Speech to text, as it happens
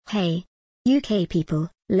Hey, UK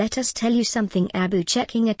people, let us tell you something about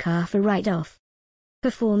checking a car for write-off.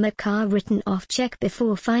 Perform a car written-off check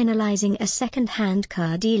before finalizing a second-hand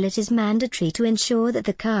car deal. It is mandatory to ensure that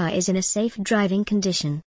the car is in a safe driving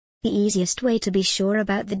condition. The easiest way to be sure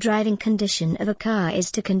about the driving condition of a car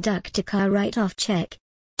is to conduct a car write-off check.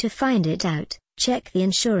 To find it out, check the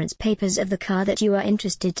insurance papers of the car that you are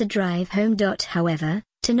interested to drive home. However,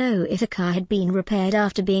 to know if a car had been repaired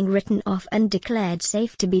after being written off and declared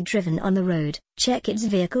safe to be driven on the road, check its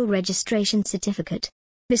vehicle registration certificate.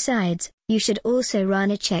 Besides, you should also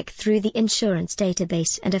run a check through the insurance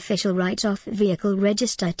database and official write-off vehicle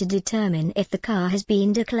register to determine if the car has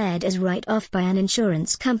been declared as write-off by an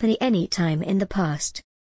insurance company any time in the past.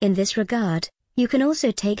 In this regard, you can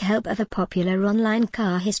also take help of a popular online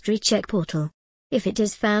car history check portal. If it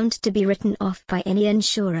is found to be written off by any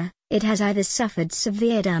insurer, it has either suffered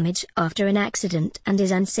severe damage after an accident and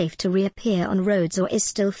is unsafe to reappear on roads, or is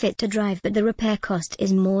still fit to drive but the repair cost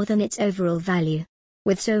is more than its overall value.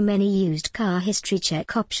 With so many used car history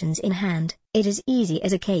check options in hand, it is easy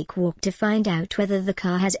as a cakewalk to find out whether the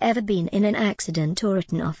car has ever been in an accident or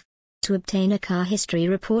written off. To obtain a car history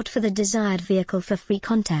report for the desired vehicle for free,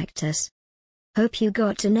 contact us. Hope you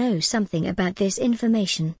got to know something about this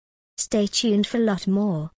information. Stay tuned for a lot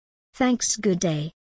more. Thanks. Good day.